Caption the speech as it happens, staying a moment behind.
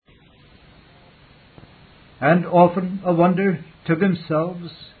and often a wonder to themselves.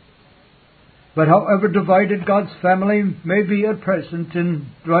 But however divided God's family may be at present in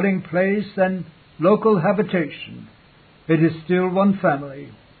dwelling place and local habitation, it is still one family.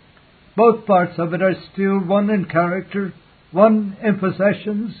 Both parts of it are still one in character, one in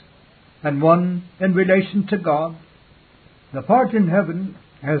possessions, and one in relation to God. The part in heaven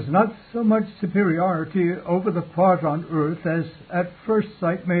has not so much superiority over the part on earth as at first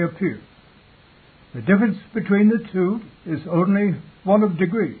sight may appear. The difference between the two is only one of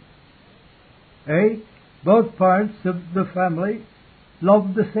degree. Both parts of the family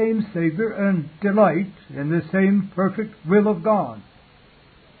love the same Savior and delight in the same perfect will of God.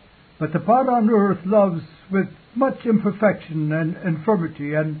 But the part on earth loves with much imperfection and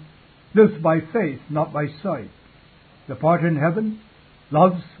infirmity and lives by faith, not by sight. The part in heaven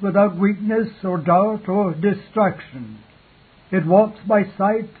loves without weakness or doubt or distraction. It walks by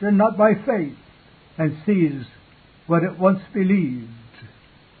sight and not by faith, and sees what it once believed.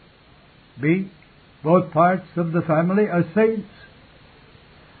 Both parts of the family are saints.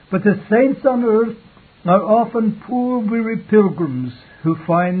 But the saints on earth are often poor, weary pilgrims who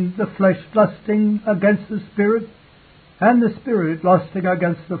find the flesh lusting against the Spirit and the Spirit lusting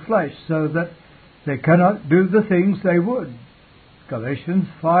against the flesh, so that they cannot do the things they would. Galatians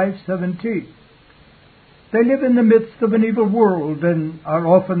 5:17. They live in the midst of an evil world and are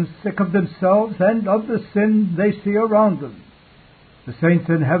often sick of themselves and of the sin they see around them. The saints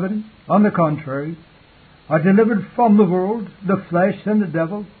in heaven, on the contrary, are delivered from the world, the flesh, and the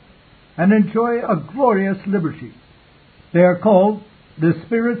devil, and enjoy a glorious liberty. They are called the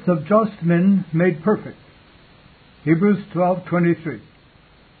spirits of just men made perfect. Hebrews 12:23.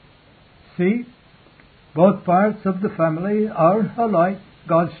 See, both parts of the family are alike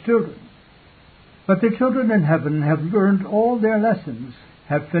God's children. But the children in heaven have learned all their lessons,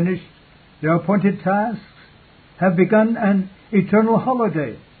 have finished their appointed tasks, have begun an eternal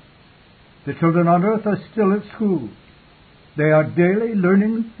holiday. The children on earth are still at school. They are daily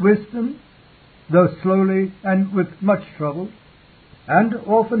learning wisdom, though slowly and with much trouble, and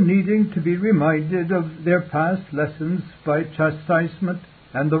often needing to be reminded of their past lessons by chastisement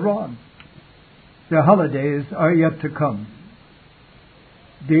and the rod. Their holidays are yet to come.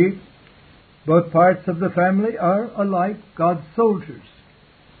 Both parts of the family are alike God's soldiers.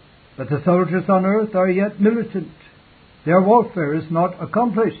 But the soldiers on earth are yet militant. Their warfare is not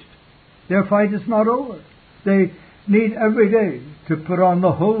accomplished. Their fight is not over. They need every day to put on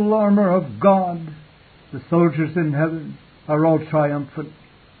the whole armor of God. The soldiers in heaven are all triumphant.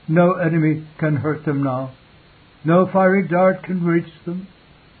 No enemy can hurt them now. No fiery dart can reach them.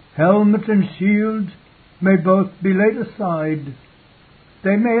 Helmet and shield may both be laid aside.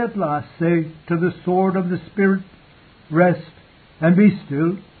 They may at last say to the sword of the Spirit, rest and be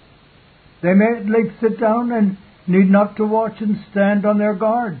still. They may at length sit down and need not to watch and stand on their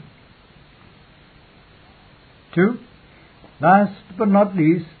guard. 2. Last but not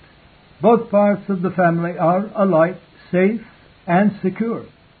least, both parts of the family are alike safe and secure.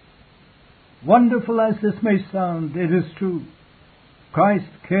 Wonderful as this may sound, it is true. Christ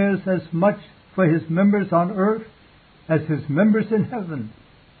cares as much for His members on earth as His members in heaven.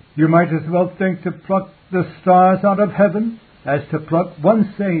 You might as well think to pluck the stars out of heaven as to pluck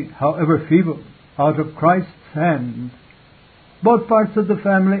one saint, however feeble, out of Christ's hand. Both parts of the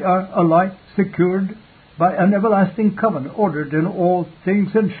family are alike secured by an everlasting covenant ordered in all things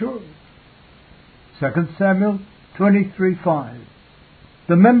and sure. 2 Samuel 23:5.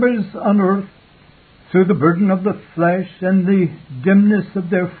 The members on earth, through the burden of the flesh and the dimness of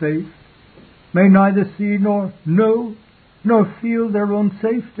their faith, may neither see nor know nor feel their own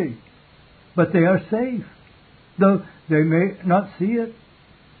safety. But they are safe, though they may not see it.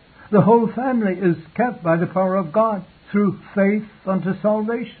 The whole family is kept by the power of God through faith unto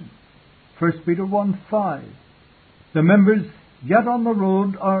salvation. 1 Peter 1:5. The members yet on the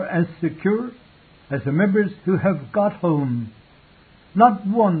road are as secure as the members who have got home. Not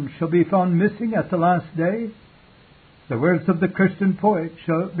one shall be found missing at the last day. The words of the Christian poet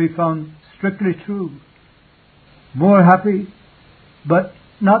shall be found strictly true. More happy, but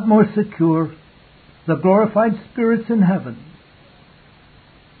not more secure, the glorified spirits in heaven.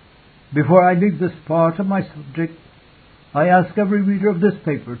 Before I leave this part of my subject, I ask every reader of this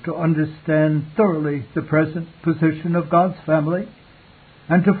paper to understand thoroughly the present position of God's family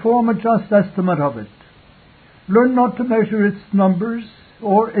and to form a just estimate of it. Learn not to measure its numbers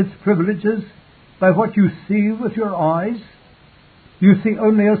or its privileges by what you see with your eyes. You see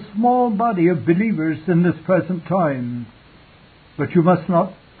only a small body of believers in this present time. But you must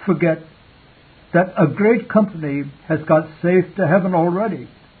not forget that a great company has got safe to heaven already,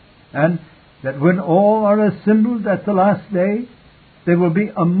 and that when all are assembled at the last day, there will be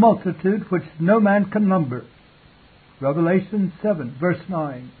a multitude which no man can number. Revelation 7, verse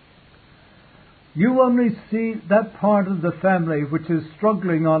 9. You only see that part of the family which is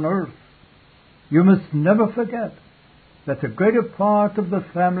struggling on earth. You must never forget that the greater part of the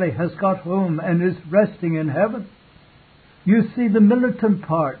family has got home and is resting in heaven. You see the militant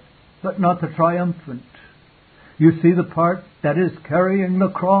part, but not the triumphant. You see the part that is carrying the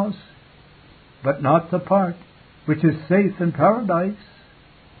cross, but not the part which is safe in paradise.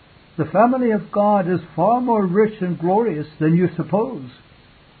 The family of God is far more rich and glorious than you suppose.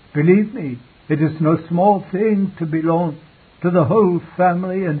 Believe me, it is no small thing to belong to the whole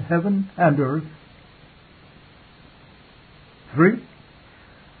family in heaven and earth. 3.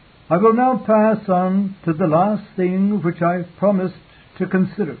 I will now pass on to the last thing which I promised to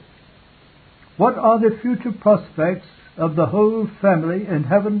consider. What are the future prospects of the whole family in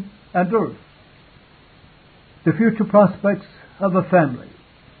heaven and earth? The future prospects of a family.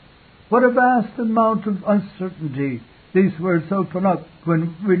 What a vast amount of uncertainty these words open up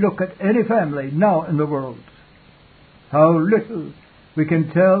when we look at any family now in the world. How little we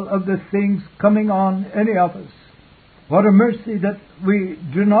can tell of the things coming on any of us. What a mercy that we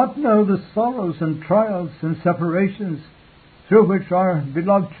do not know the sorrows and trials and separations through which our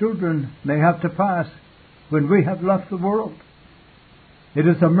beloved children may have to pass when we have left the world. It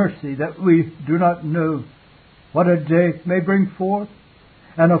is a mercy that we do not know what a day may bring forth,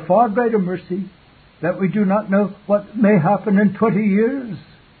 and a far greater mercy that we do not know what may happen in 20 years.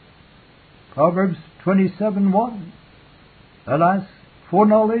 Proverbs 27:1. Alas,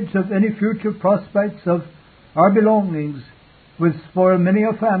 foreknowledge of any future prospects of our belongings would spoil many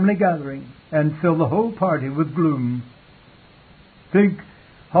a family gathering and fill the whole party with gloom. Think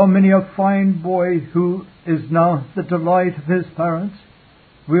how many a fine boy who is now the delight of his parents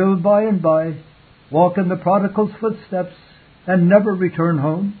will by and by walk in the prodigal's footsteps and never return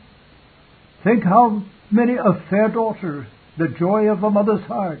home. Think how many a fair daughter, the joy of a mother's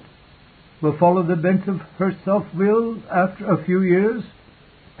heart, will follow the bent of her self-will after a few years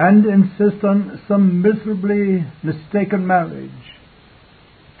and insist on some miserably mistaken marriage.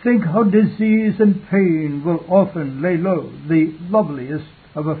 Think how disease and pain will often lay low the loveliest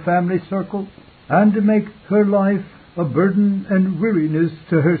of a family circle and make her life a burden and weariness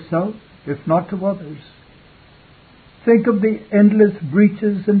to herself, if not to others. Think of the endless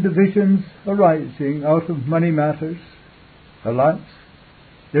breaches and divisions arising out of money matters. Alas,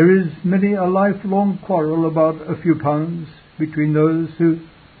 there is many a lifelong quarrel about a few pounds between those who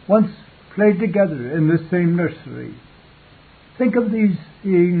once played together in the same nursery. Think of these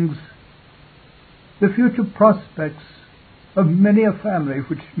things. The future prospects of many a family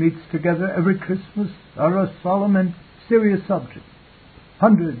which meets together every Christmas are a solemn and serious subject.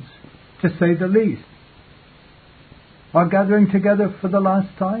 Hundreds, to say the least, are gathering together for the last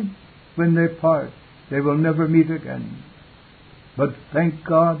time. When they part, they will never meet again. But thank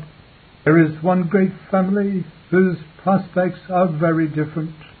God, there is one great family whose prospects are very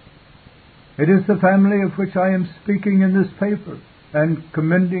different. It is the family of which I am speaking in this paper and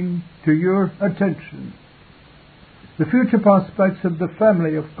commending to your attention. The future prospects of the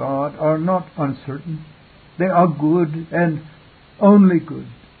family of God are not uncertain. They are good and only good,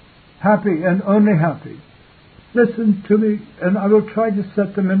 happy and only happy. Listen to me, and I will try to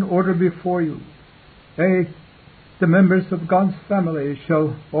set them in order before you. The members of God's family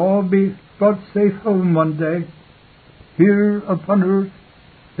shall all be brought safe home one day. Here upon earth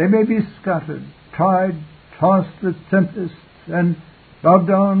they may be scattered, tried, tossed with tempests, and bowed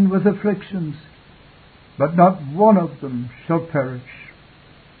down with afflictions, but not one of them shall perish.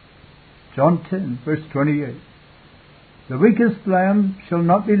 John 10, verse 28. The weakest lamb shall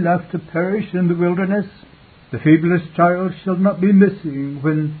not be left to perish in the wilderness. The feeblest child shall not be missing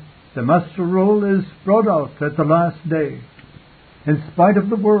when the muster roll is brought out at the last day. In spite of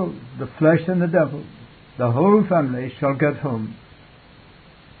the world, the flesh, and the devil, the whole family shall get home.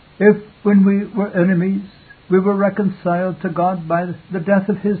 If, when we were enemies, we were reconciled to God by the death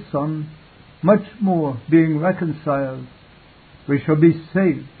of His Son, much more, being reconciled, we shall be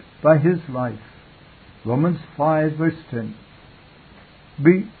saved by His life. Romans 5, verse 10.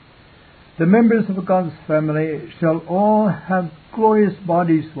 B. The members of God's family shall all have glorious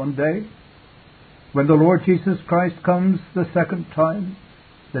bodies one day. When the Lord Jesus Christ comes the second time,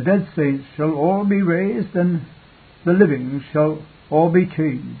 the dead saints shall all be raised, and the living shall all be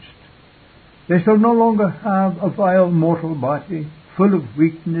changed. They shall no longer have a vile mortal body, full of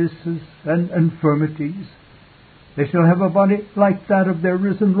weaknesses and infirmities. They shall have a body like that of their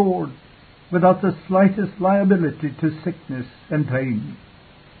risen Lord, without the slightest liability to sickness and pain.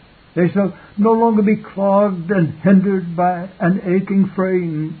 They shall no longer be clogged and hindered by an aching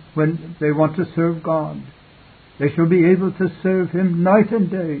frame when they want to serve God. They shall be able to serve Him night and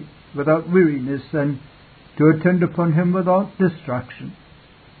day without weariness, and to attend upon Him without distraction.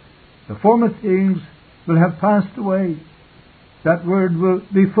 The former things will have passed away. That word will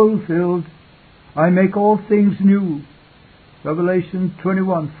be fulfilled. I make all things new. Revelation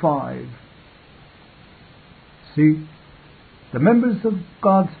 21:5. See, the members of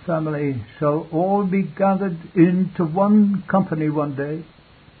God's family shall all be gathered into one company one day.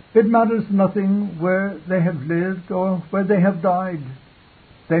 It matters nothing where they have lived or where they have died.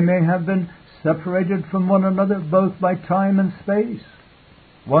 They may have been separated from one another both by time and space.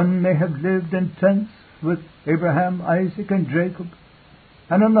 One may have lived in tents with Abraham, Isaac, and Jacob,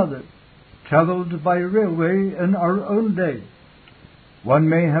 and another travelled by railway in our own day. One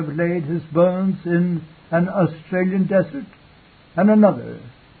may have laid his bones in an Australian desert, and another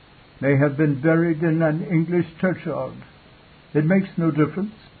may have been buried in an English churchyard. It makes no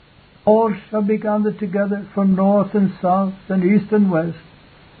difference. All shall be gathered together from north and south and east and west,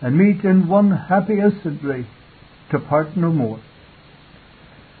 and meet in one happy assembly to part no more.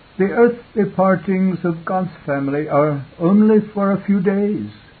 The earthly partings of God's family are only for a few days.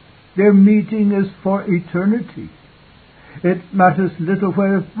 Their meeting is for eternity. It matters little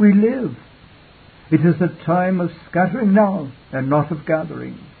where we live. It is a time of scattering now and not of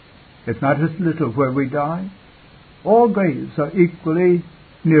gathering. It matters little where we die. All graves are equally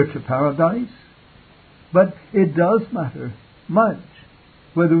near to paradise. But it does matter much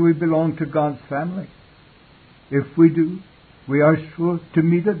whether we belong to God's family. If we do, we are sure to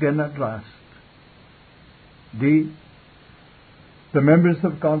meet again at last. D. The members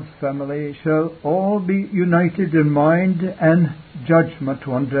of God's family shall all be united in mind and judgment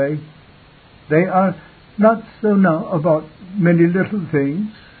one day. They are not so now about many little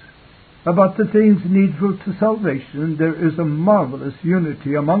things. About the things needful to salvation, there is a marvelous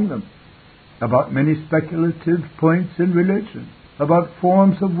unity among them. About many speculative points in religion, about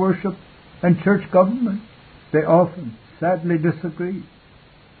forms of worship and church government, they often sadly disagree.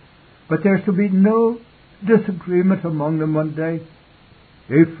 But there shall be no disagreement among them one day.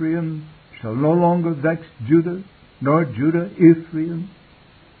 Ephraim shall no longer vex Judah, nor Judah Ephraim.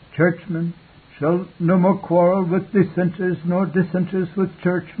 Churchmen shall no more quarrel with dissenters, nor dissenters with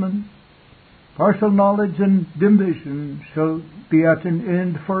churchmen. Partial knowledge and division shall be at an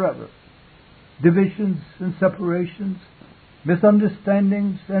end forever. Divisions and separations,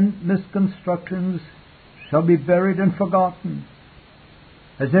 misunderstandings and misconstructions shall be buried and forgotten.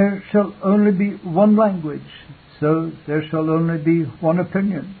 As there shall only be one language, so there shall only be one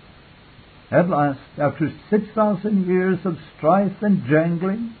opinion. At last, after 6,000 years of strife and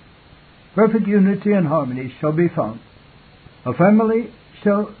jangling, perfect unity and harmony shall be found. A family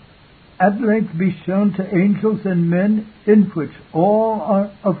shall at length be shown to angels and men, in which all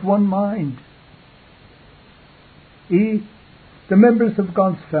are of one mind. E. The members of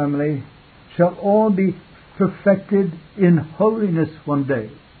God's family shall all be perfected in holiness one day.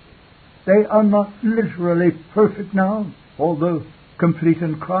 They are not literally perfect now, although complete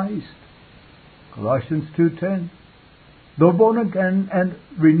in Christ. Colossians 2:10. Though born again and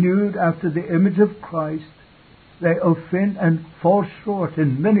renewed after the image of Christ, they offend and fall short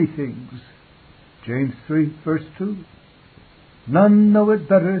in many things. James 3, verse 2. None know it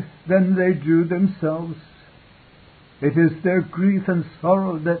better than they do themselves. It is their grief and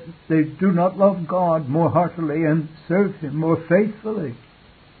sorrow that they do not love God more heartily and serve Him more faithfully.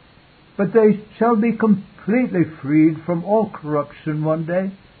 But they shall be completely freed from all corruption one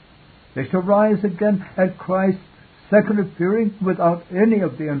day. They shall rise again at Christ's second appearing without any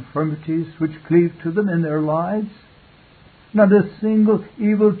of the infirmities which cleave to them in their lives. Not a single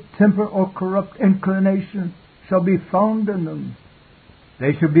evil temper or corrupt inclination shall be found in them.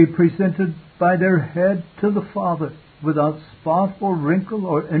 They shall be presented by their head to the Father without spot or wrinkle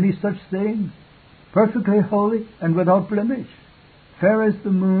or any such thing, perfectly holy and without blemish, fair as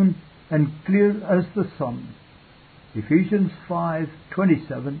the moon and clear as the sun. Ephesians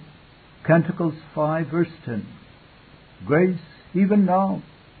 5:27, Canticles 5, verse 10. Grace, even now,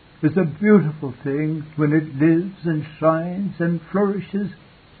 is a beautiful thing when it lives and shines and flourishes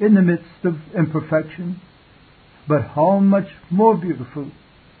in the midst of imperfection. But how much more beautiful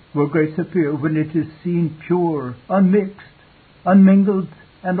will grace appear when it is seen pure, unmixed, unmingled,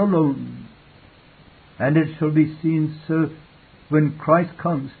 and alone. And it shall be seen so when Christ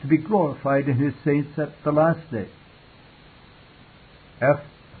comes to be glorified in His saints at the last day. F.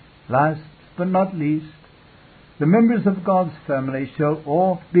 Last but not least, the members of God's family shall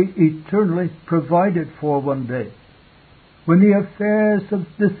all be eternally provided for one day. when the affairs of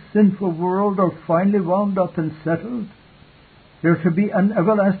this sinful world are finally wound up and settled, there shall be an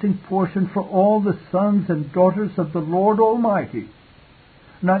everlasting portion for all the sons and daughters of the Lord Almighty.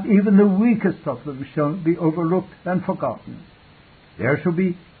 Not even the weakest of them shall be overlooked and forgotten. There shall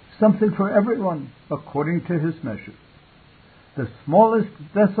be something for everyone according to his measure. The smallest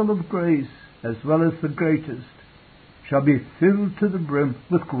vessel of grace, as well as the greatest, shall be filled to the brim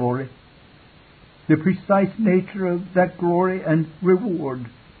with glory. The precise nature of that glory and reward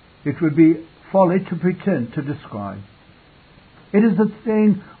it would be folly to pretend to describe. It is a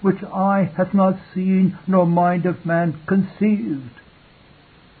thing which eye hath not seen, nor mind of man conceived.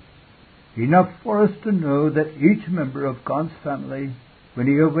 Enough for us to know that each member of God's family, when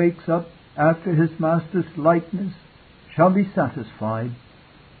he awakes up after his Master's likeness, shall be satisfied.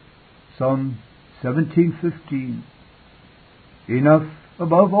 Psalm 17:15. Enough,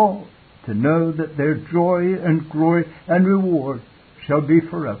 above all, to know that their joy and glory and reward shall be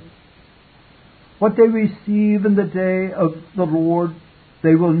forever. What they receive in the day of the Lord,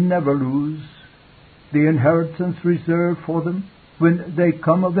 they will never lose. The inheritance reserved for them when they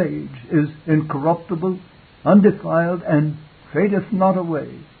come of age is incorruptible, undefiled, and fadeth not away.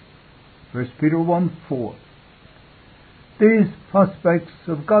 1 Peter 1:4. These prospects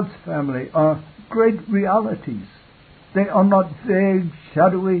of God's family are great realities. They are not vague,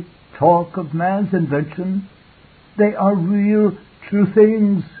 shadowy talk of man's invention. They are real, true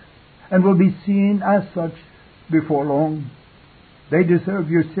things, and will be seen as such before long. They deserve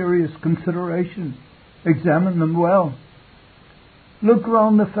your serious consideration. Examine them well. Look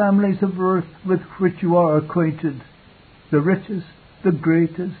round the families of earth with which you are acquainted, the richest, the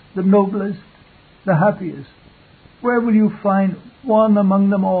greatest, the noblest, the happiest. Where will you find one among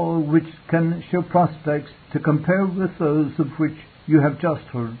them all which can show prospects to compare with those of which you have just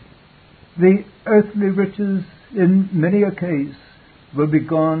heard? The earthly riches, in many a case, will be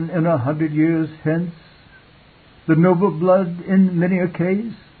gone in 100 years hence. The noble blood, in many a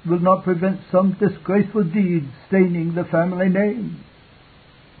case, will not prevent some disgraceful deed staining the family name.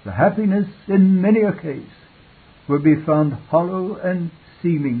 The happiness, in many a case, will be found hollow and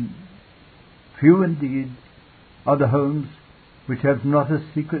seeming. Few indeed are the homes which have not a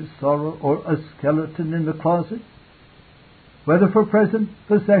secret sorrow or a skeleton in the closet. Whether for present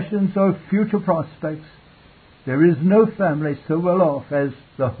possessions or future prospects, there is no family so well off as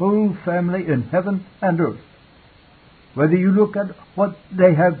the whole family in heaven and earth. Whether you look at what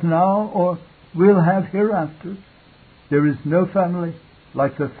they have now or will have hereafter, there is no family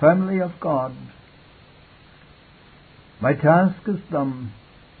like the family of God. My task is done.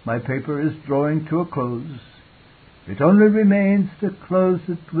 My paper is drawing to a close. It only remains to close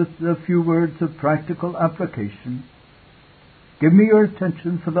it with a few words of practical application. Give me your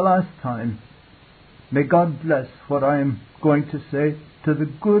attention for the last time. May God bless what I am going to say to the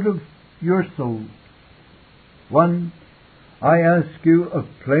good of your soul. 1. I ask you a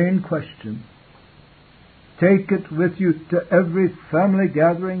plain question. Take it with you to every family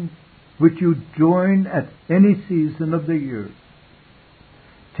gathering which you join at any season of the year.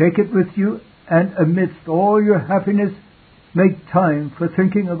 Take it with you, and amidst all your happiness, make time for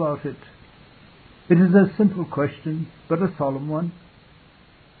thinking about it. It is a simple question, but a solemn one.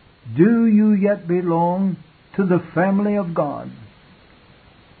 Do you yet belong to the family of God?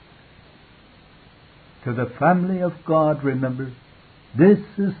 To the family of God, remember, this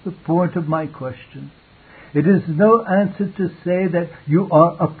is the point of my question. It is no answer to say that you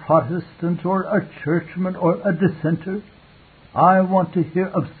are a Protestant or a churchman or a dissenter. I want to hear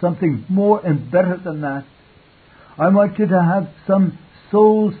of something more and better than that. I want you to have some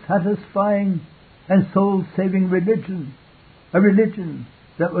soul-satisfying and soul-saving religion, a religion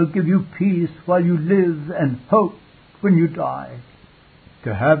that will give you peace while you live and hope when you die.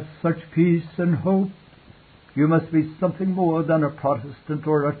 To have such peace and hope, you must be something more than a Protestant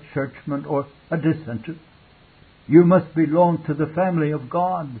or a churchman or a dissenter. You must belong to the family of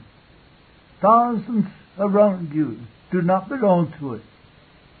God. Thousands around you do not belong to it.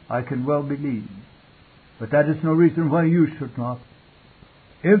 I can well believe. But that is no reason why you should not.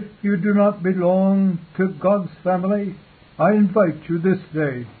 If you do not belong to God's family, I invite you this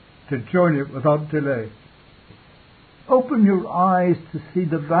day to join it without delay. Open your eyes to see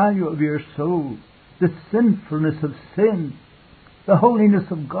the value of your soul, the sinfulness of sin, the holiness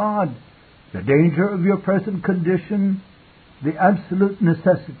of God, the danger of your present condition, the absolute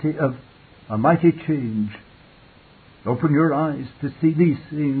necessity of a mighty change. Open your eyes to see these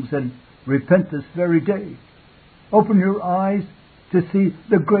things and repent this very day. Open your eyes to see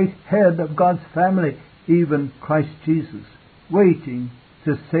the great head of God's family, even Christ Jesus, waiting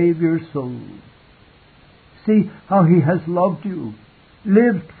to save your soul. See how He has loved you,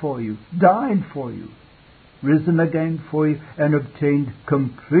 lived for you, died for you, risen again for you, and obtained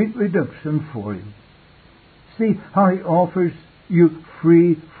complete redemption for you. See how He offers you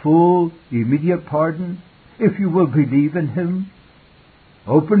free, full, immediate pardon if you will believe in Him.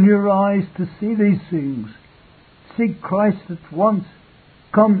 Open your eyes to see these things. Seek Christ at once.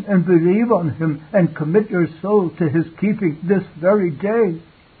 Come and believe on Him and commit your soul to His keeping this very day.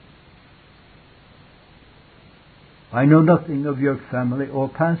 I know nothing of your family or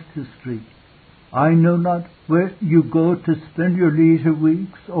past history. I know not where you go to spend your leisure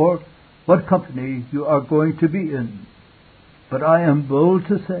weeks or what company you are going to be in. But I am bold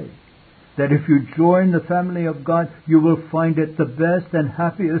to say that if you join the family of God, you will find it the best and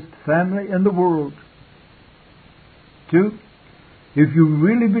happiest family in the world. 2. If you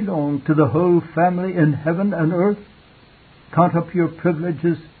really belong to the whole family in heaven and earth, count up your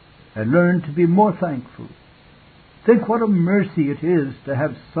privileges and learn to be more thankful. Think what a mercy it is to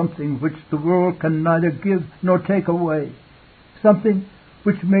have something which the world can neither give nor take away, something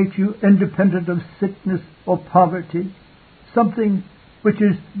which makes you independent of sickness or poverty, something which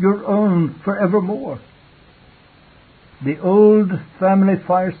is your own forevermore. The old family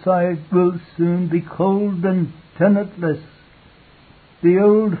fireside will soon be cold and tenantless. The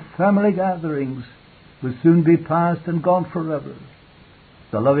old family gatherings will soon be past and gone forever.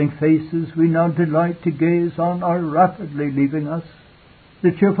 The loving faces we now delight to gaze on are rapidly leaving us.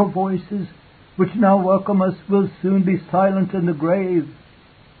 The cheerful voices which now welcome us will soon be silent in the grave.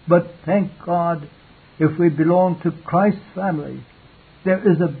 But thank God, if we belong to Christ's family, there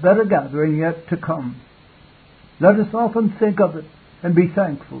is a better gathering yet to come. Let us often think of it and be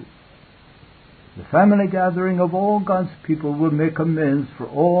thankful. The family gathering of all God's people will make amends for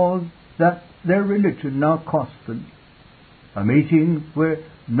all that their religion now costs them. A meeting where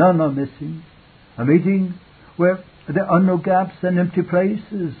none are missing. A meeting where there are no gaps and empty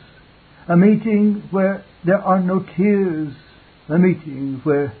places. A meeting where there are no tears. A meeting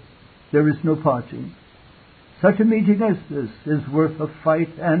where there is no parting. Such a meeting as this is worth a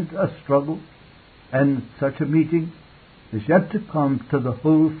fight and a struggle, and such a meeting is yet to come to the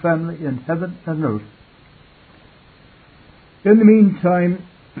whole family in heaven and earth. In the meantime,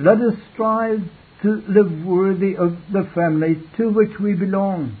 let us strive to live worthy of the family to which we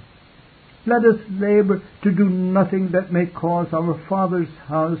belong. Let us labor to do nothing that may cause our Father's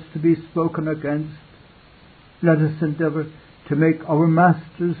house to be spoken against. Let us endeavor to make our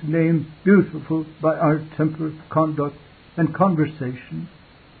Master's name beautiful by our temper, conduct, and conversation.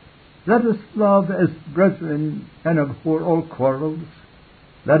 Let us love as brethren and abhor all quarrels.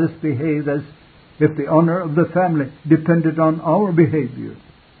 Let us behave as if the honor of the family depended on our behavior.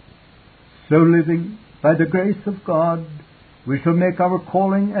 So living by the grace of God, we shall make our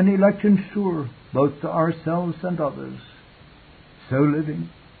calling and election sure, both to ourselves and others. So living,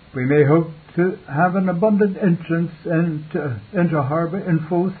 we may hope to have an abundant entrance into harbor in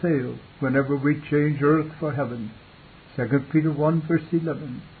full sail whenever we change earth for heaven. 2 Peter 1 verse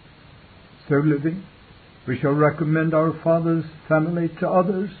 11. So living, we shall recommend our Father's family to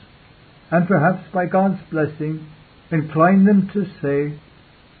others, and perhaps by God's blessing incline them to say,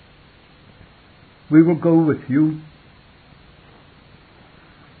 "We will go with you."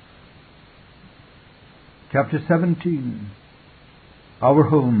 Chapter 17. Our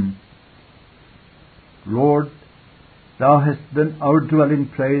home. Lord, Thou hast been our dwelling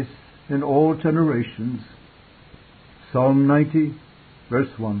place in all generations. Psalm 90, verse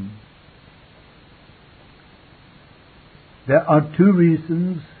 1. There are two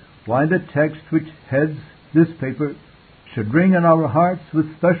reasons why the text which heads this paper should ring in our hearts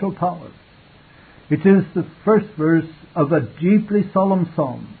with special power. It is the first verse of a deeply solemn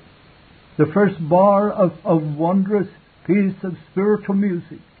psalm, the first bar of a wondrous piece of spiritual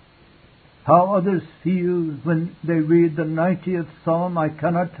music. How others feel when they read the 90th Psalm I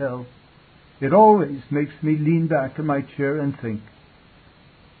cannot tell. It always makes me lean back in my chair and think.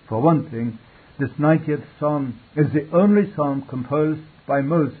 For one thing, this 90th Psalm is the only psalm composed by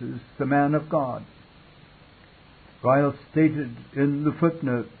Moses, the man of God. While stated in the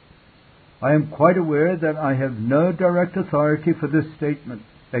footnote, I am quite aware that I have no direct authority for this statement,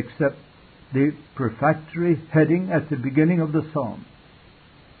 except the prefatory heading at the beginning of the psalm.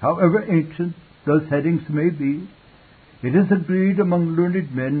 However ancient those headings may be, it is agreed among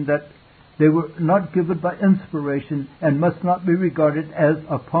learned men that they were not given by inspiration and must not be regarded as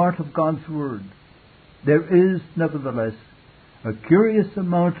a part of God's Word. There is, nevertheless, a curious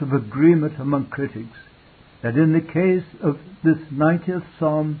amount of agreement among critics that in the case of this 90th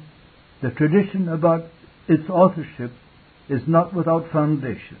Psalm, the tradition about its authorship is not without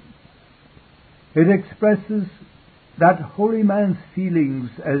foundation. It expresses that holy man's feelings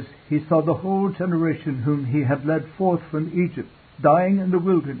as he saw the whole generation whom he had led forth from Egypt dying in the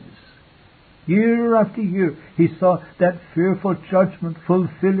wilderness. Year after year he saw that fearful judgment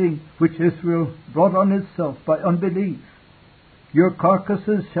fulfilling which Israel brought on itself by unbelief. Your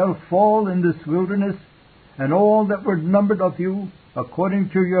carcasses shall fall in this wilderness, and all that were numbered of you, according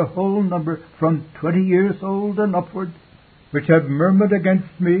to your whole number, from 20 years old and upward, which have murmured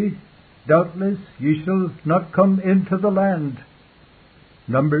against me, doubtless ye shall not come into the land.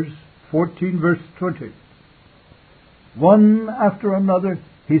 Numbers 14 verse 20. One after another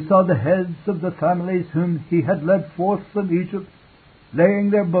he saw the heads of the families whom he had led forth from Egypt laying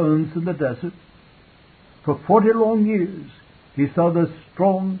their bones in the desert. For 40 long years he saw the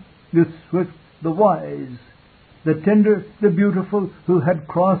strong, the swift, the wise, the tender, the beautiful, who had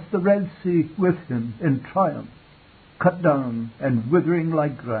crossed the Red Sea with him in triumph, cut down and withering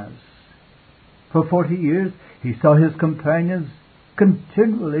like grass. For 40 years he saw his companions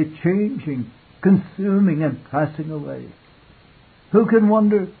continually changing, consuming, and passing away. Who can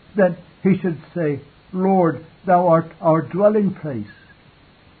wonder that he should say, Lord, thou art our dwelling place.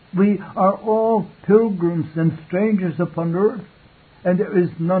 We are all pilgrims and strangers upon earth, and there is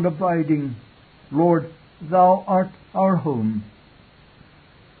none abiding. Lord, thou art our home.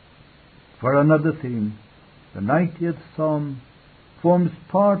 For another theme, the 90th Psalm forms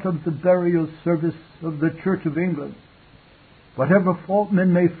part of the burial service of the Church of England. Whatever fault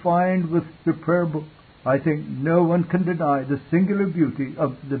men may find with the prayer book, I think no one can deny the singular beauty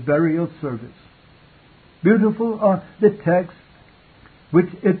of the burial service. Beautiful are the texts which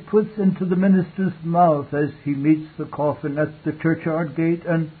it puts into the minister's mouth as he meets the coffin at the churchyard gate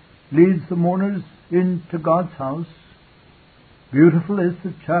and leads the mourners into God's house. Beautiful is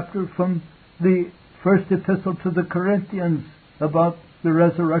the chapter from the first epistle to the Corinthians about the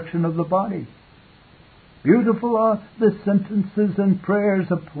resurrection of the body. Beautiful are the sentences and prayers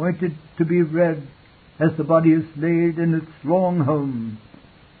appointed to be read as the body is laid in its long home.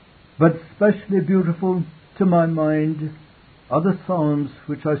 But specially beautiful to my mind are the Psalms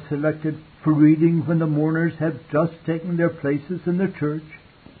which are selected for reading when the mourners have just taken their places in the church.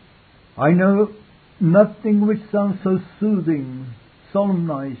 I know nothing which sounds so soothing,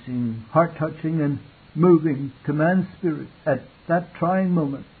 solemnizing, heart-touching, and moving to man's spirit at that trying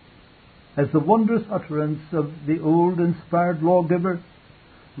moment as the wondrous utterance of the old inspired lawgiver,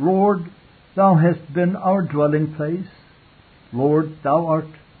 Lord, thou hast been our dwelling place. Lord, thou art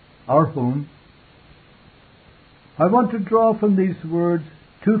our home. I want to draw from these words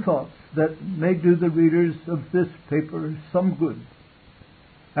 2 thoughts that may do the readers of this paper some good.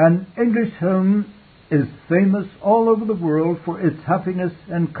 An English home is famous all over the world for its happiness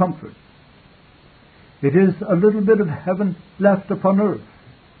and comfort. It is a little bit of heaven left upon earth.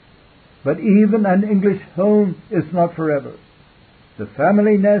 But even an English home is not forever. The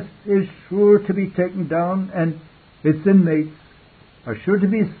family nest is sure to be taken down, and its inmates are sure to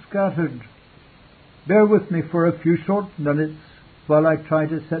be scattered. Bear with me for a few short minutes while I try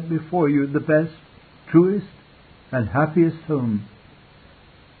to set before you the best, truest, and happiest home.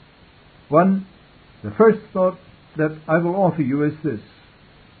 The first thought that I will offer you is this.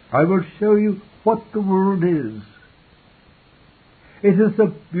 I will show you what the world is. It is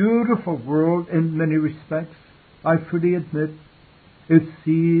a beautiful world in many respects, I freely admit. Its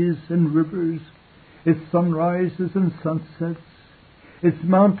seas and rivers, its sunrises and sunsets, its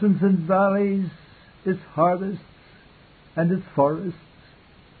mountains and valleys, its harvests and its forests,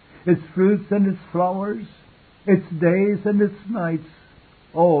 its fruits and its flowers, its days and its nights,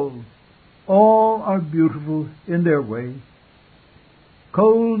 all are beautiful in their way.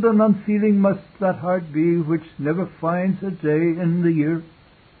 Cold and unfeeling must that heart be which never finds a day in the year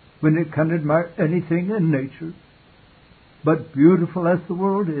when it can admire anything in nature. But beautiful as the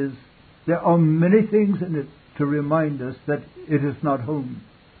world is, there are many things in it to remind us that it is not home.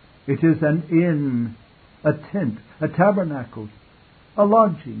 It is an inn, a tent, a tabernacle, a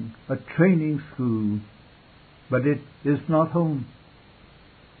lodging, a training school. But it is not home.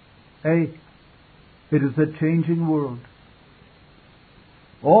 It is a changing world.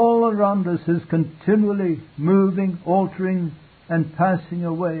 All around us is continually moving, altering, and passing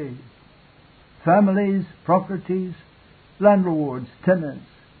away. Families, properties, landlords, tenants,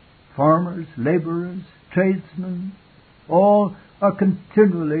 farmers, laborers, tradesmen, all are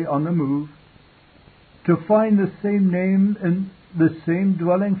continually on the move. To find the same name in the same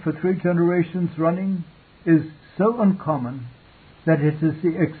dwelling for 3 generations running is so uncommon that it is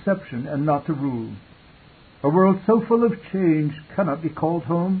the exception and not the rule. A world so full of change cannot be called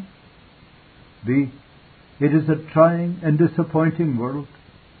home. It is a trying and disappointing world.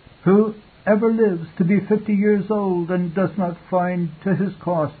 Who ever lives to be 50 years old and does not find to his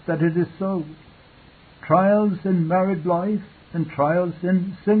cost that it is so. Trials in married life and trials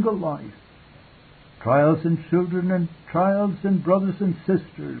in single life. Trials in children and trials in brothers and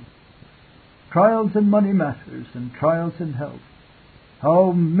sisters. Trials in money matters and trials in health.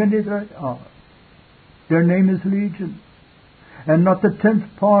 How many there are! Their name is Legion, and not the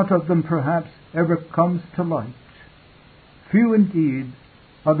 10th part of them perhaps ever comes to light. Few indeed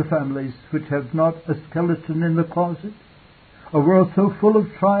are the families which have not a skeleton in the closet. A world so full of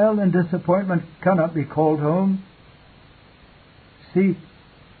trial and disappointment cannot be called home. See,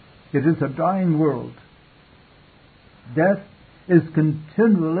 it is a dying world. Death is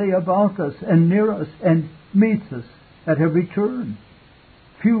continually about us and near us and meets us at every turn.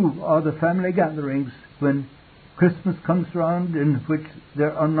 Few are the family gatherings when Christmas comes round in which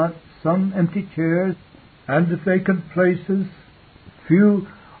there are not some empty chairs and vacant places. Few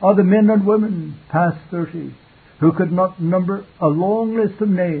are the men and women past 30 who could not number a long list of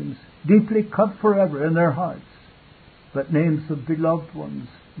names deeply cut forever in their hearts, but names of beloved ones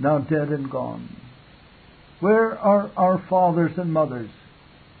now dead and gone. Where are our fathers and mothers?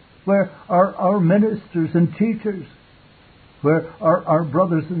 Where are our ministers and teachers? Where are our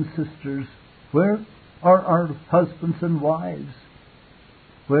brothers and sisters? Where are our husbands and wives?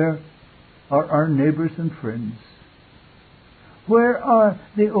 Where are our neighbors and friends? Where are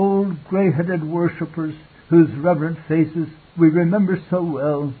the old grey-headed worshippers whose reverent faces we remember so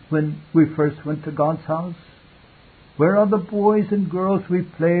well when we first went to God's house? Where are the boys and girls we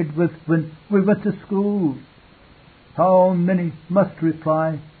played with when we went to school? How many must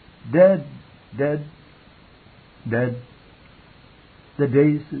reply, dead, dead, dead. The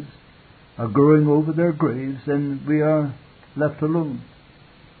daisies are growing over their graves and we are left alone.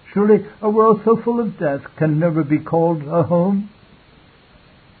 Surely a world so full of death can never be called a home.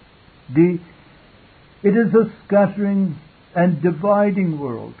 It is a scattering and dividing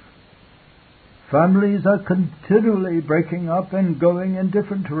world. Families are continually breaking up and going in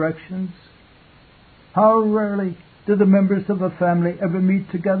different directions. How rarely do the members of a family ever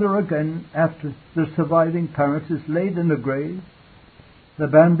meet together again after the surviving parent is laid in the grave? The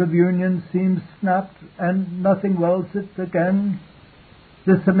band of union seems snapped and nothing welds it again.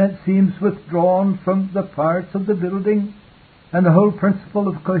 The cement seems withdrawn from the parts of the building and the whole principle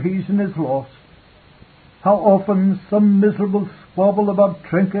of cohesion is lost. How often some miserable squabble about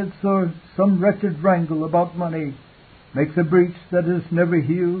trinkets or some wretched wrangle about money makes a breach that is never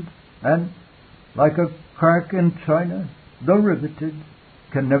healed and, like a crack in china, though riveted,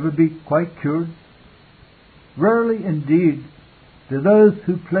 can never be quite cured. Rarely indeed do those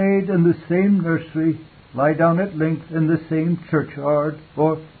who played in the same nursery lie down at length in the same churchyard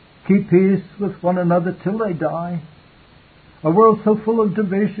or keep peace with one another till they die. A world so full of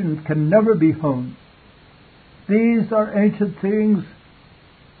division can never be home. These are ancient things.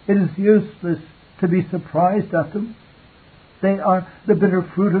 It is useless to be surprised at them. They are the bitter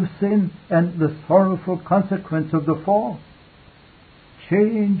fruit of sin and the sorrowful consequence of the fall.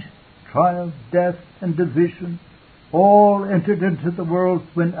 Change, trial, death, and division all entered into the world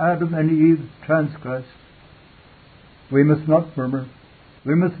when Adam and Eve transgressed. We must not murmur.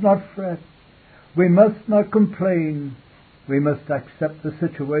 We must not fret. We must not complain. We must accept the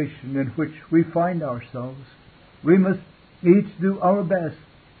situation in which we find ourselves. We must each do our best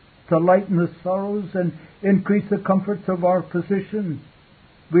to lighten the sorrows and increase the comforts of our position.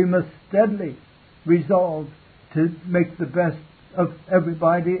 We must steadily resolve to make the best of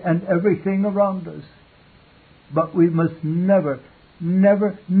everybody and everything around us. But we must never,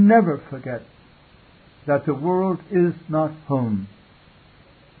 never, never forget that the world is not home.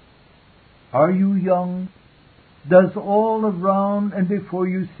 Are you young? Does all around and before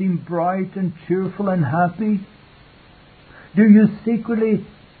you seem bright and cheerful and happy? Do you secretly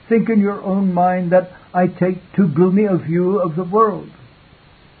think in your own mind that I take too gloomy a view of the world?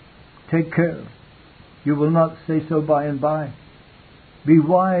 Take care. You will not say so by and by. Be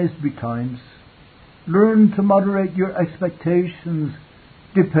wise betimes. Learn to moderate your expectations.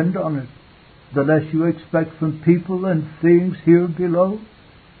 Depend on it. The less you expect from people and things here below,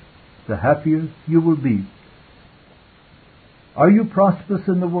 the happier you will be. Are you prosperous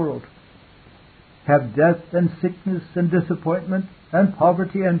in the world? Have death and sickness and disappointment and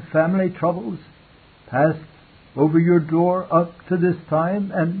poverty and family troubles passed over your door up to this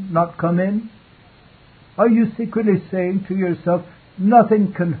time and not come in? Are you secretly saying to yourself,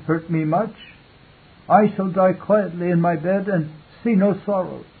 nothing can hurt me much? I shall die quietly in my bed and see no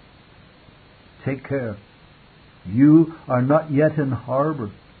sorrow. Take care. You are not yet in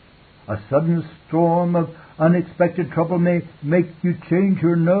harbor. A sudden storm of unexpected trouble may make you change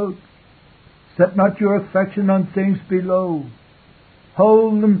your note. Set not your affection on things below.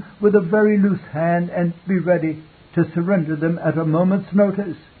 Hold them with a very loose hand and be ready to surrender them at a moment's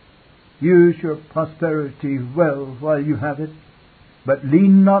notice. Use your prosperity well while you have it, but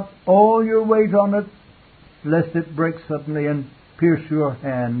lean not all your weight on it, lest it break suddenly and pierce your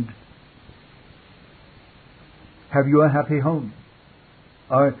hand. Have you a happy home?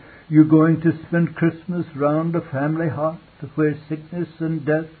 Are you going to spend Christmas round a family hearth where sickness and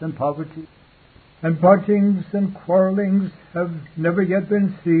death and poverty and partings and quarrelings have never yet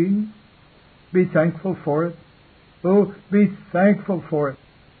been seen? Be thankful for it. Oh, be thankful for it.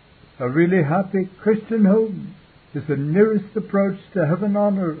 A really happy Christian home is the nearest approach to heaven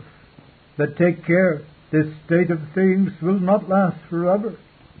on earth. But take care, this state of things will not last forever.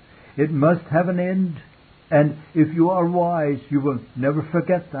 It must have an end. And if you are wise, you will never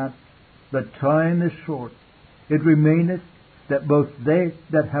forget that. The time is short. It remaineth that both they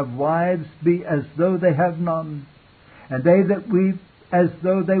that have wives be as though they have none, and they that weep as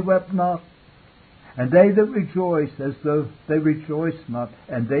though they wept not, and they that rejoice as though they rejoice not,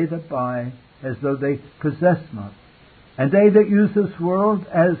 and they that buy as though they possess not, and they that use this world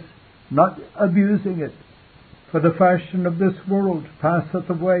as not abusing it. For the fashion of this world passeth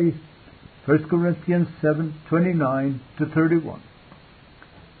away. 1 Corinthians 7:29-31.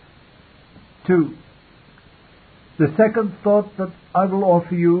 2. The second thought that I will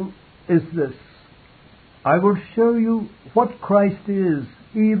offer you is this. I will show you what Christ is,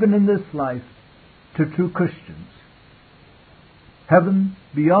 even in this life, to true Christians. Heaven,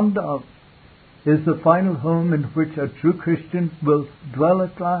 beyond doubt, is the final home in which a true Christian will dwell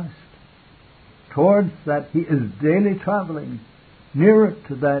at last. Towards that he is daily traveling. Nearer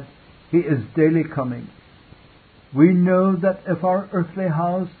to that he is daily coming. We know that if our earthly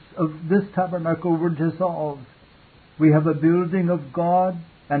house of this tabernacle were dissolved, we have a building of God,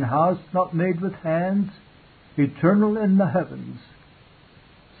 an house not made with hands, eternal in the heavens.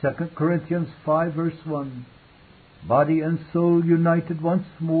 2 Corinthians 5 verse 1. Body and soul united once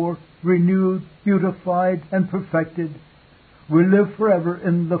more, renewed, beautified, and perfected, we live forever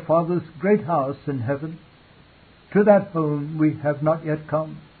in the Father's great house in heaven. To that home we have not yet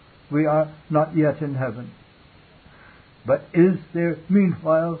come. We are not yet in heaven. But is there,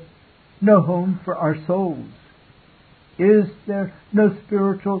 meanwhile, no home for our souls? Is there no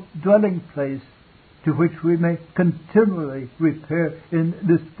spiritual dwelling place to which we may continually repair in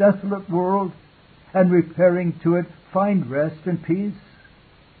this desolate world, and repairing to it find rest and peace?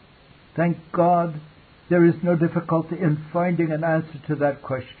 Thank God, there is no difficulty in finding an answer to that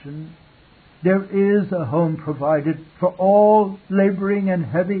question. There is a home provided for all laboring and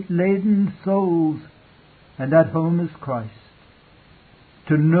heavy-laden souls, and that home is Christ.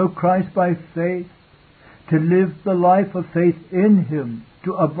 To know Christ by faith, to live the life of faith in Him,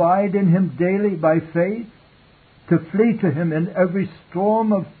 to abide in Him daily by faith, to flee to Him in every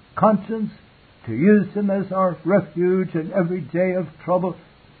storm of conscience, to use Him as our refuge in every day of trouble,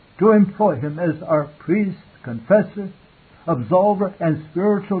 to employ Him as our priest, confessor, absolver, and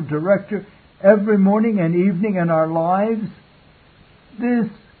spiritual director every morning and evening in our lives. This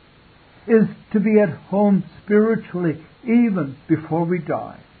is to be at home spiritually even before we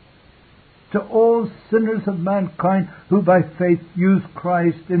die. To all sinners of mankind who by faith use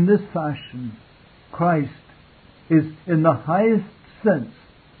Christ in this fashion, Christ is in the highest sense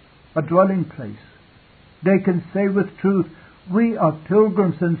a dwelling place. They can say with truth, we are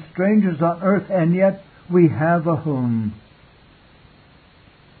pilgrims and strangers on earth, and yet we have a home.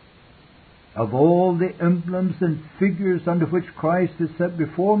 Of all the emblems and figures under which Christ is set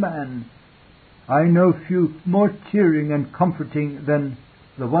before man, I know few more cheering and comforting than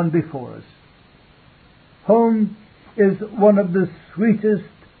the one before us. Home is one of the sweetest,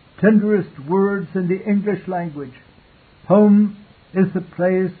 tenderest words in the English language. Home is the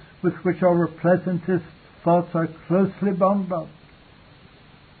place with which our pleasantest thoughts are closely bound up.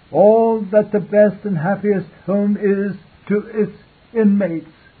 All that the best and happiest home is to its inmates,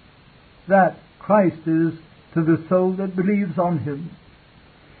 that Christ is to the soul that believes on Him.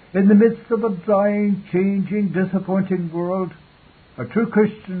 In the midst of a dying, changing, disappointing world, a true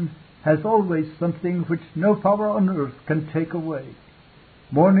Christian has always something which no power on earth can take away.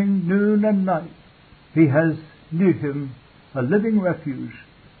 Morning, noon, and night, he has near him a living refuge,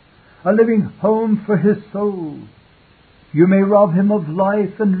 a living home for his soul. You may rob him of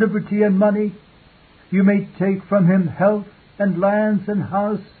life and liberty and money. You may take from him health and lands and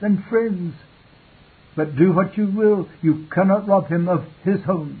house and friends. But do what you will, you cannot rob him of his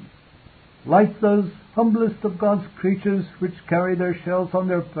home. Like those humblest of God's creatures which carry their shells on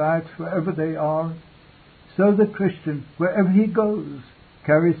their backs wherever they are, so the Christian, wherever he goes,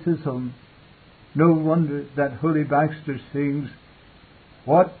 carries his home. No wonder that Holy Baxter sings,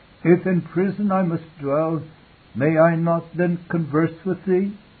 "What if in prison I must dwell? May I not then converse with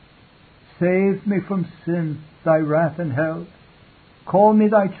Thee? Save me from sin, Thy wrath and hell. Call me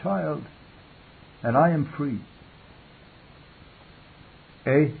Thy child, and I am free."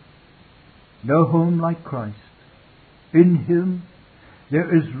 No home like Christ. In Him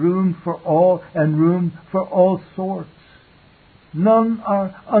there is room for all and room for all sorts. None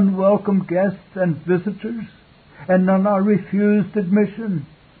are unwelcome guests and visitors, and none are refused admission.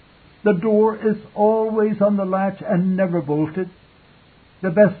 The door is always on the latch and never bolted.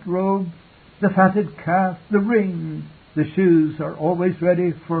 The best robe, the fatted calf, the ring, the shoes are always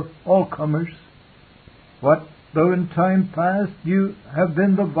ready for all comers. What though in time past you have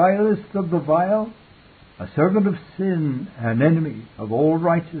been the vilest of the vile, a servant of sin, an enemy of all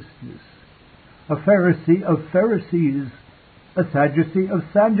righteousness, a Pharisee of Pharisees, a Sadducee of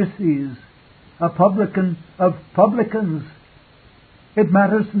Sadducees, a publican of publicans. It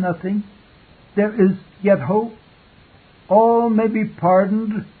matters nothing. There is yet hope. All may be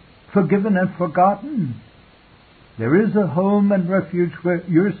pardoned, forgiven, and forgotten. There is a home and refuge where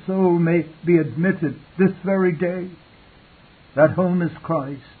your soul may be admitted this very day. That home is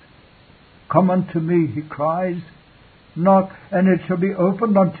Christ. "Come unto me," He cries. "Knock, and it shall be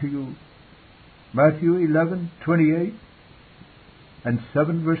opened unto you." Matthew 11:28 and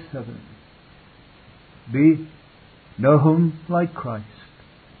 7 verse 7. No home like Christ.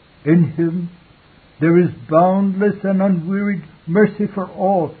 In Him there is boundless and unwearied mercy for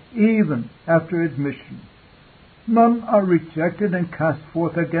all, even after admission. None are rejected and cast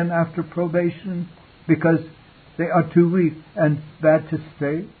forth again after probation because they are too weak and bad to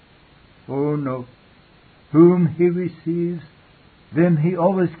stay. Oh no. Whom He receives, them He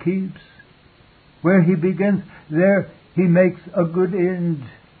always keeps. Where He begins, there He makes a good end.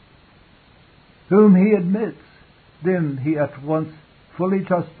 Whom He admits, them He at once fully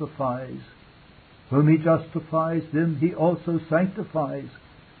justifies. Whom He justifies, them He also sanctifies.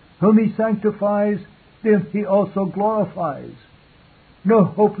 Whom He sanctifies, them He also glorifies. No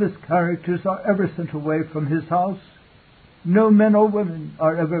hopeless characters are ever sent away from His house. No men or women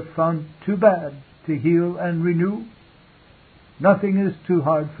are ever found too bad to heal and renew. Nothing is too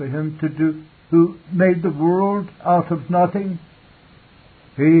hard for Him to do, who made the world out of nothing.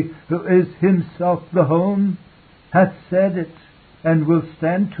 He who is Himself the home hath said it, and will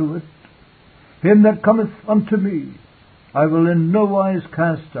stand to it. "Him that cometh unto me, I will in no wise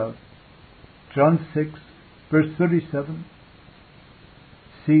cast out." John 6, verse 37.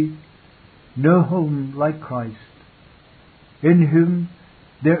 See, no home like Christ. In Him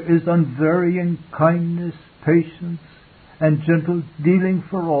there is unvarying kindness, patience, and gentle dealing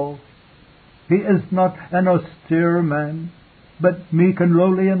for all. He is not an austere man, but meek and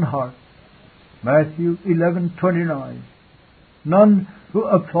lowly in heart. Matthew 11:29. None who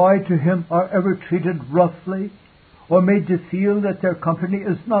apply to Him are ever treated roughly or made to feel that their company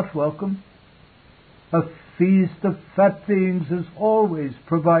is not welcome. A feast of fat things is always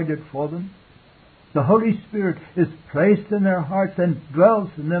provided for them. The Holy Spirit is placed in their hearts and dwells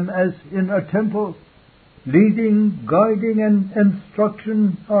in them as in a temple. Leading, guiding, and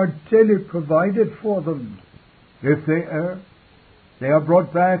instruction are daily provided for them. If they err, they are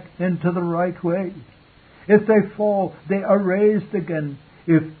brought back into the right way. If they fall, they are raised again.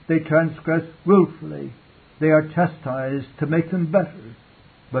 If they transgress willfully, they are chastised to make them better.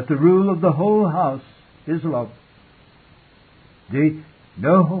 But the rule of the whole house is love.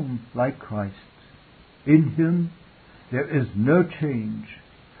 No home like Christ. In Him there is no change.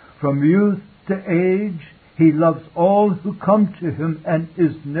 From youth to age, He loves all who come to Him and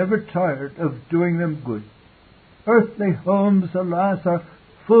is never tired of doing them good. Earthly homes, alas, are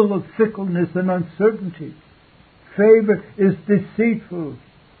full of fickleness and uncertainty. Favor is deceitful.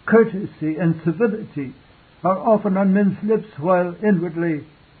 Courtesy and civility are often on men's lips, while inwardly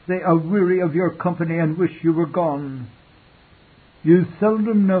they are weary of your company and wish you were gone. You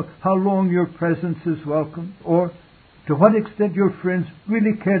seldom know how long your presence is welcome, or to what extent your friends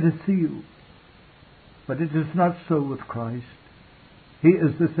really care to see you. But it is not so with Christ. He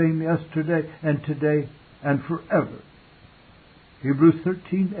is the same yesterday and today and forever. Hebrews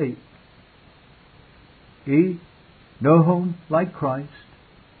 13:8. No home like Christ.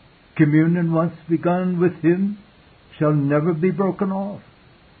 Communion once begun with Him shall never be broken off.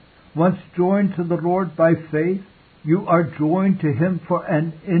 Once joined to the Lord by faith, you are joined to Him for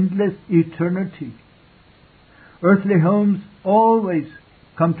an endless eternity. Earthly homes always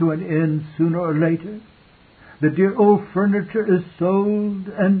come to an end sooner or later. The dear old furniture is sold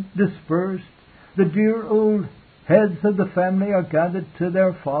and dispersed. The dear old heads of the family are gathered to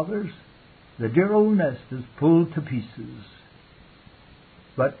their fathers. the dear old nest is pulled to pieces.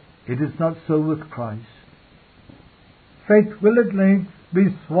 But it is not so with Christ. Faith will at length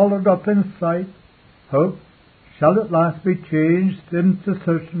be swallowed up in sight. Hope shall at last be changed into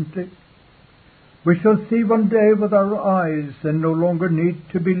certainty. We shall see one day with our eyes and no longer need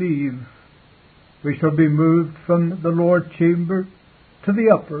to believe. We shall be moved from the lower chamber to the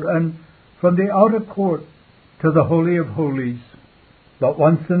upper, and from the outer court to the Holy of Holies. But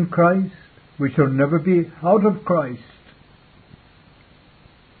once in Christ, we shall never be out of Christ.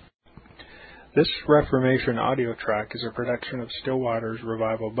 This Reformation audio track is a production of Still Waters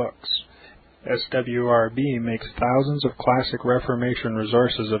Revival Books. SWRB makes thousands of classic Reformation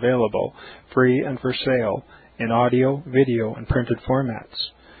resources available, free and for sale, in audio, video, and printed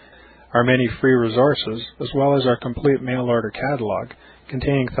formats. Our many free resources, as well as our complete mail-order catalog,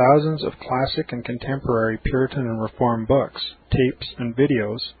 containing thousands of classic and contemporary Puritan and Reformed books, tapes, and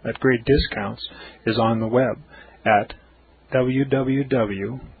videos at great discounts, is on the web at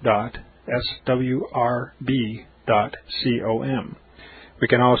www.swrb.com. We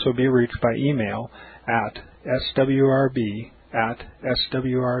can also be reached by email at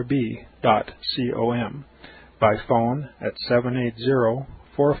swrb@swrb.com, by phone at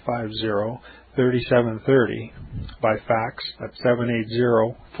 780-450-3730, by fax at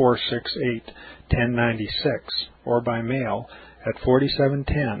 780-468-1096, or by mail at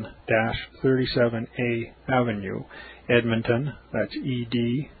 4710-37A Avenue, Edmonton, that's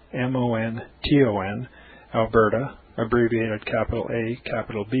Edmonton, Alberta, abbreviated capital A,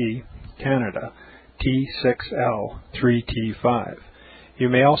 capital B, Canada, T6L3T5. You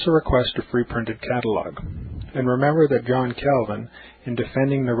may also request a free printed catalog. And remember that John Calvin, in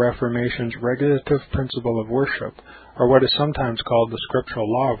defending the Reformation's regulative principle of worship, or what is sometimes called the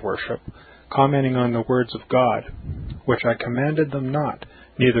scriptural law of worship, commenting on the words of God, which I commanded them not,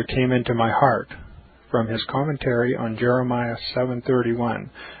 neither came into my heart, from his commentary on Jeremiah 7:31,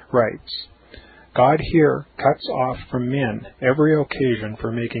 writes, God here cuts off from men every occasion for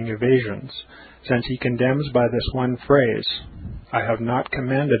making evasions, since he condemns by this one phrase, I have not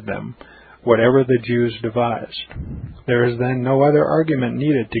commanded them, whatever the Jews devised. There is then no other argument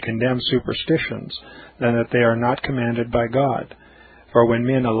needed to condemn superstitions than that they are not commanded by God. For when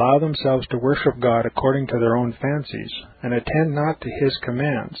men allow themselves to worship God according to their own fancies, and attend not to his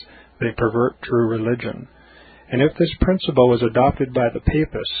commands, they pervert true religion. And if this principle was adopted by the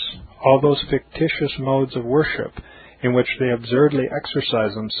Papists, all those fictitious modes of worship in which they absurdly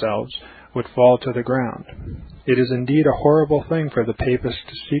exercise themselves would fall to the ground. It is indeed a horrible thing for the Papists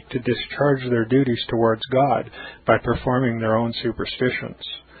to seek to discharge their duties towards God by performing their own superstitions.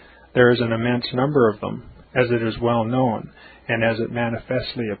 There is an immense number of them, as it is well known, and as it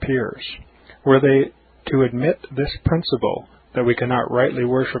manifestly appears. Were they to admit this principle, that we cannot rightly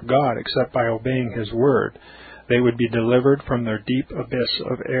worship God except by obeying his word, they would be delivered from their deep abyss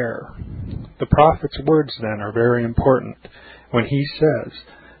of error. The prophet's words, then, are very important, when he says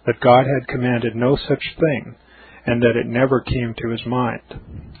that God had commanded no such thing, and that it never came to his mind,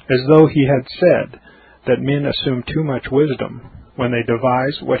 as though he had said that men assume too much wisdom when they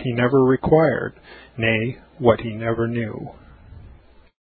devise what he never required, nay, what he never knew.